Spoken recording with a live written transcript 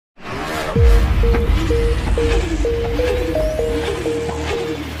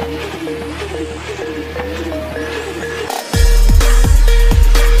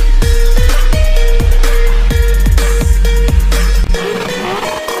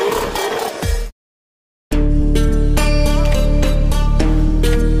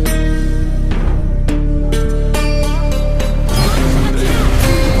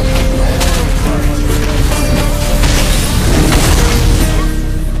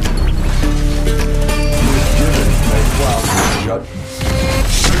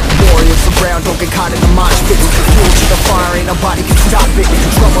Nobody can stop it.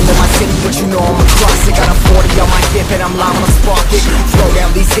 Trouble in my city, but you know I'm across it. Got a 40 on my hip and I'm live on a spark it. Throw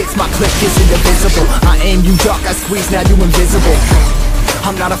down these hits, my clip is indivisible. I aim, you duck, I squeeze, now you invisible.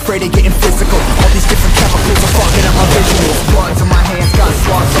 I'm not afraid of getting physical. All these different chemicals are fucking up my visuals. Bloods on my hands, got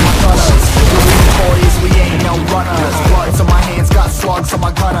slugs on my gunners. Yo, we warriors, we ain't no runners. Bloods on my hands, got slugs on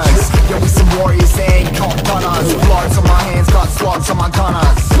my gunners. Yo, we some warriors, they ain't called gunners. Bloods on my hands, got slugs on my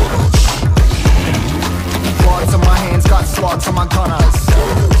gunners. Bloods on my hands, got slugs on my gunners.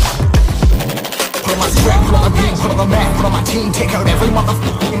 Put on my strap, put on the beat, put on the map, put on my team. Take out every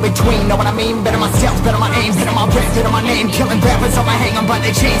motherfucker in between. Know what I mean? Better myself, better my aim, better my rap, better my name. Killing rappers on my hang, I'm by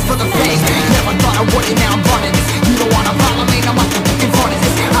their chains for the fame. Never thought I would it, now I'm running this. You don't wanna follow me, now I'm fucking front of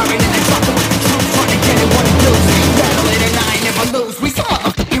this. I ran in the jungle with the truth, trying to get it what it do. Battle it and I ain't never lose. We some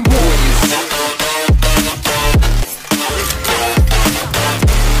motherfucking warriors.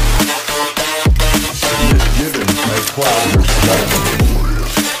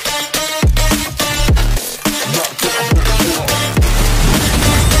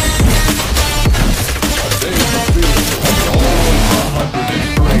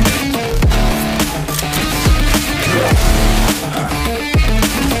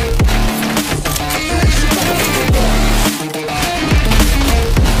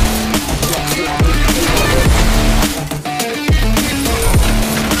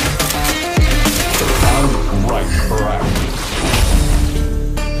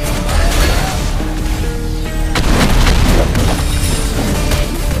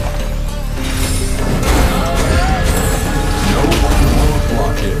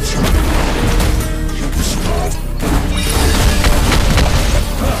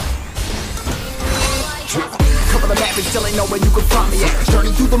 Still ain't know where you can find me at.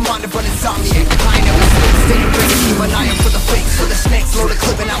 Journey through the mind of an insomniac. I ain't never sleep, stay ready, keep an eye out for the fakes. For the snakes, load a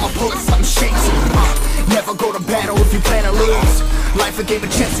clip and I'ma pull it, something shakes. Never go to battle if you plan to lose. Life a game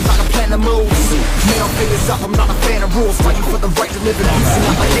of chances, I can plan the moves. Middle fingers up, I'm not a fan of rules. Fighting for the right to live in peace and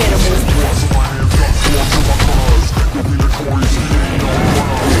not like animals.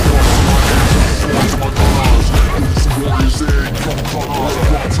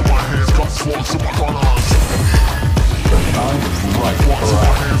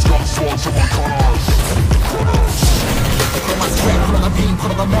 Put on my strap, put on the beam,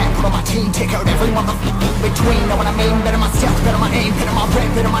 put on the map, put on my team. Take out every motherfucker in between. Know what I mean? Better myself, better my aim, better my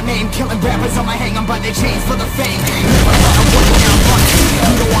rap, better my name. Killing rappers on my hang, I'm by their chains for the fame. Never thought I would, now I'm running.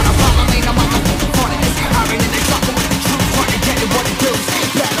 You don't wanna follow me, now I'm motherfucking front of this. I ran in the jungle with the truth, trying to get it what it do.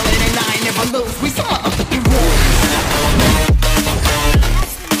 Battling and I ain't never lose. We some motherfucking warriors.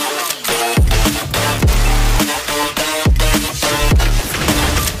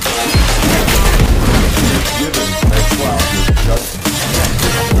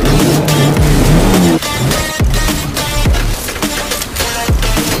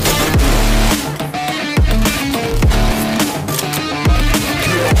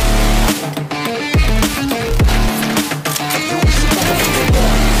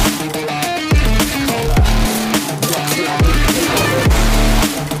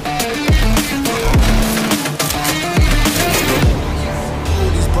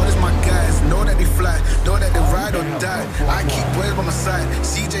 I keep boys by my side,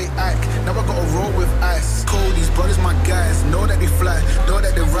 CJ Ack, now I gotta roll with ice. Cold, these brothers my guys, know that they fly, know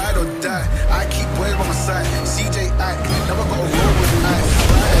that they ride or die. I keep boys by my side, CJ Ack, now I gotta roll with ice.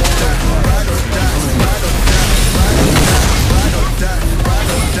 Ride or die, ride or die, ride or die, ride or die, ride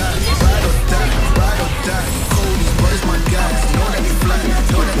or die, ride or die, ride or die. Cold, these brothers my guys, know that they fly,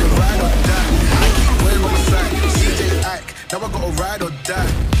 know that they ride or die. I keep boys by my side, CJ Ack, now I gotta ride or die.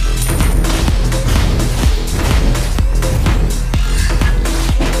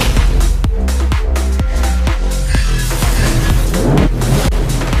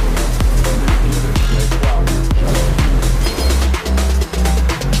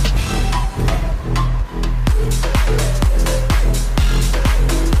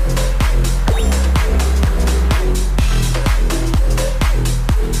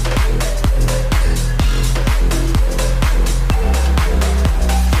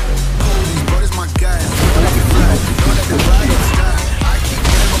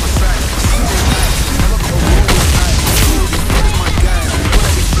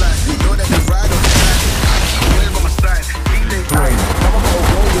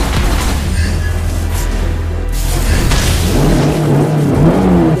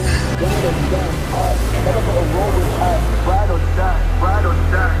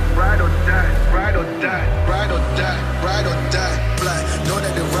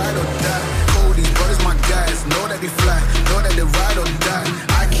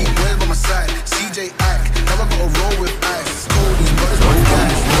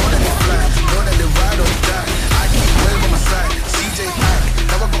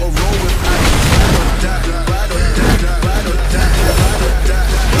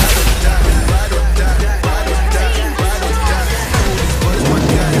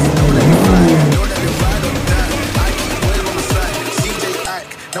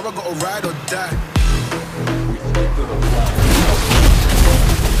 now I gotta ride or die.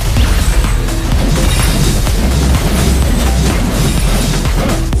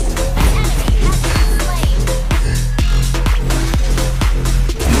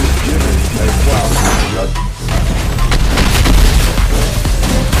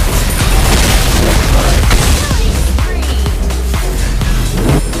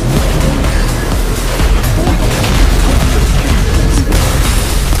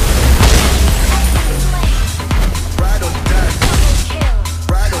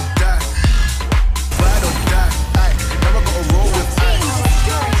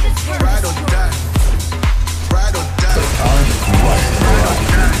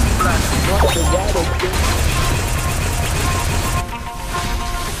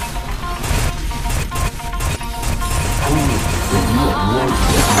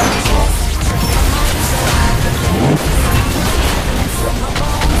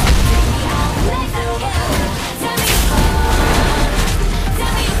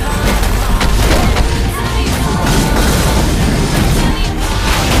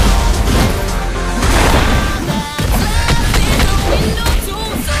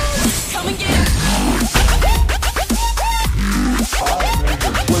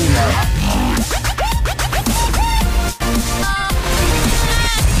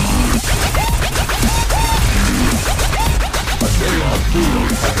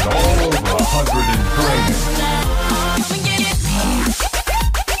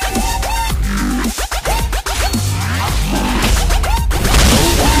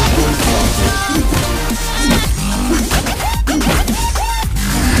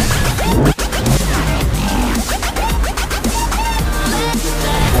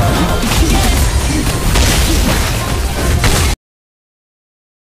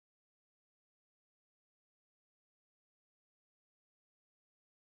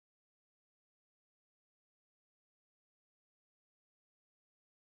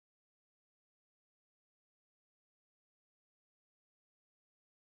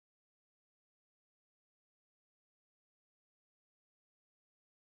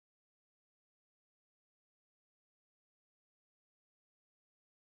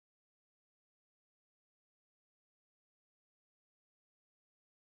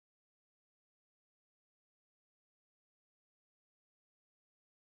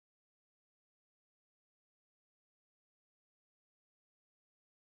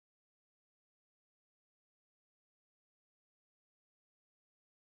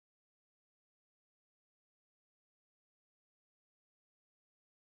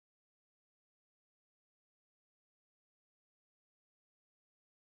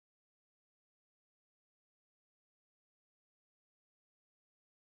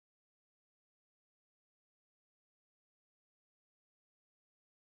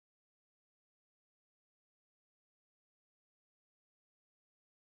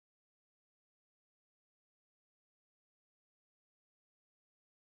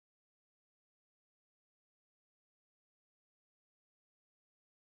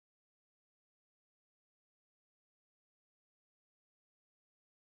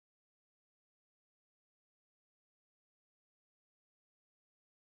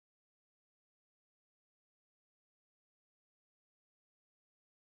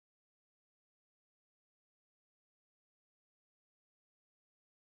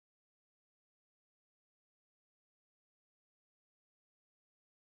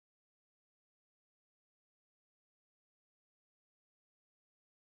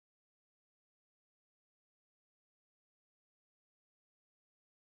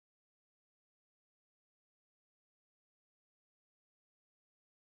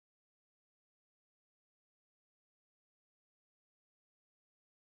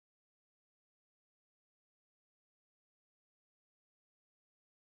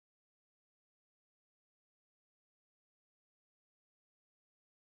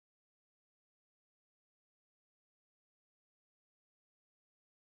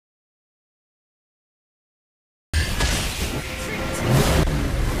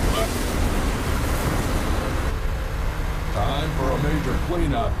 major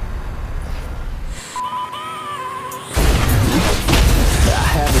cleanup. I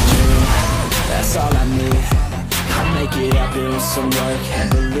have a dream, that's all I need. I'll make it happen with some work and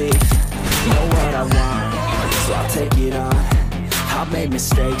belief. You know what I want, so I'll take it on. I've made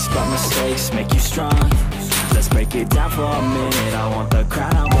mistakes, but mistakes make you strong. Let's break it down for a minute. I want the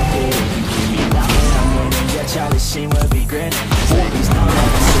crown, I want it. You give me that when I'm winning. Yeah, Charlie Sheen will be grinning. Ladies know that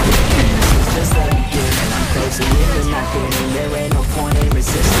I'm sipping. This is just the beginning. I'm closing in the not getting. There ain't no point in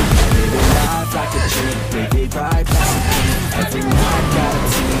resisting. Living life like a dream. Live it right, past the king. Every night got a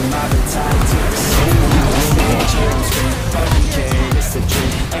team.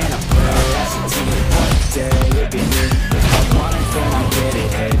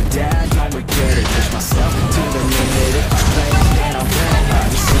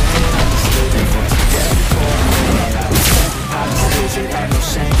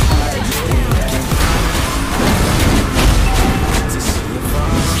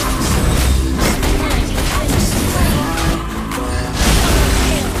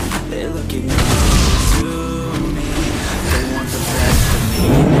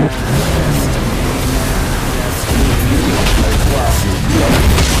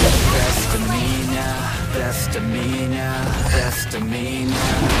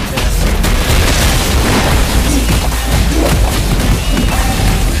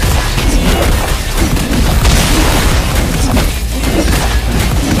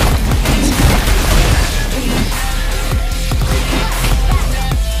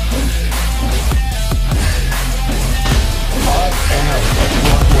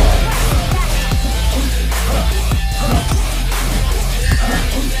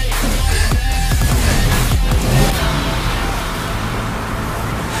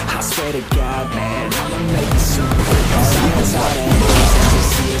 I swear to God, man, I'ma make it super. Silence all that noise, and just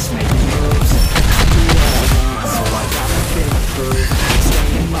see us making moves. I do what I want, so I got nothing to prove.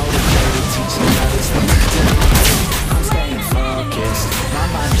 Staying motivated, teaching others what to do. I'm staying focused, my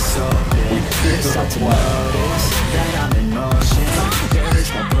mind is so big. It's hard to notice that I'm in motion. There is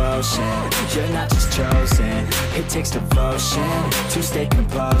no potion, you're not just chosen. It takes devotion to stay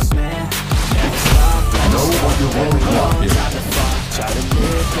composed, man. Never stop, Know what your roadblock is. try to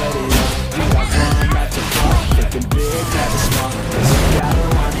live, get it up. You got one life to fall, thinking big, never small. Cause you gotta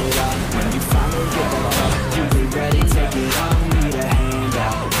want it all. When you finally give it up, you be ready, take it on. Need a hand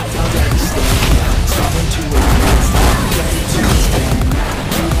out, already stand out. Starting to advance now, ready to expand now.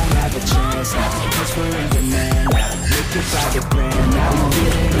 You won't have a chance now, cause we're in demand now. Make it by the brand.